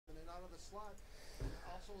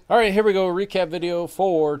All right, here we go. Recap video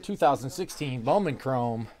for 2016 Bowman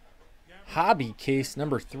Chrome Hobby Case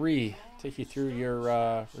number 3. Take you through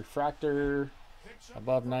your refractor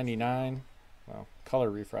above 99. Well, color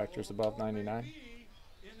refractors above 99.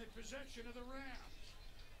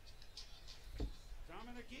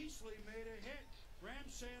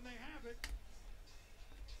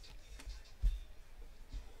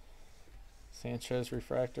 Sanchez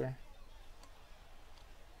refractor.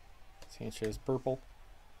 Sanchez purple.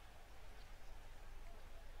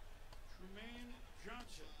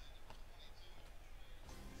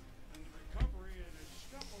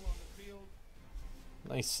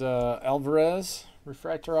 Nice Alvarez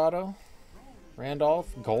refractor auto.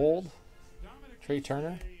 Randolph gold. Trey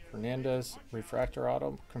Turner Fernandez refractor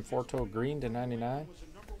auto. Conforto green to 99.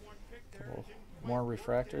 Couple more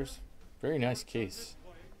refractors. Very nice case.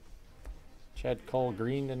 Chad Cole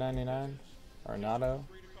green to 99. Arnado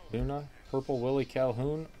Luna purple Willie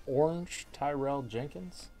Calhoun. Orange Tyrell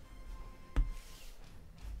Jenkins.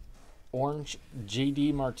 Orange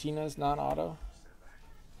JD Martinez non-auto.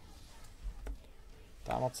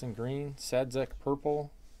 Donaldson green, Sadzek purple,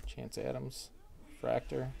 Chance Adams,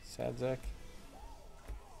 refractor, Sadzek.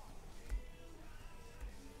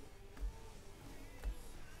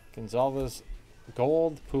 Gonzalez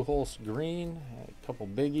gold, Pujols green, a couple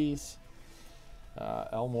biggies.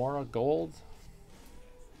 Elmora gold.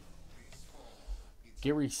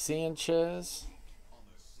 Gary Sanchez.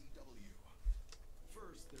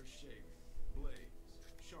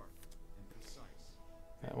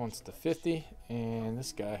 That one's to 50, and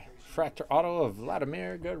this guy, refractor auto of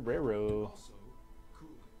Vladimir Guerrero.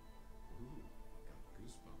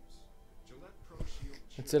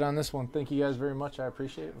 That's it on this one. Thank you guys very much. I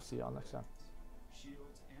appreciate it. We'll see y'all next time.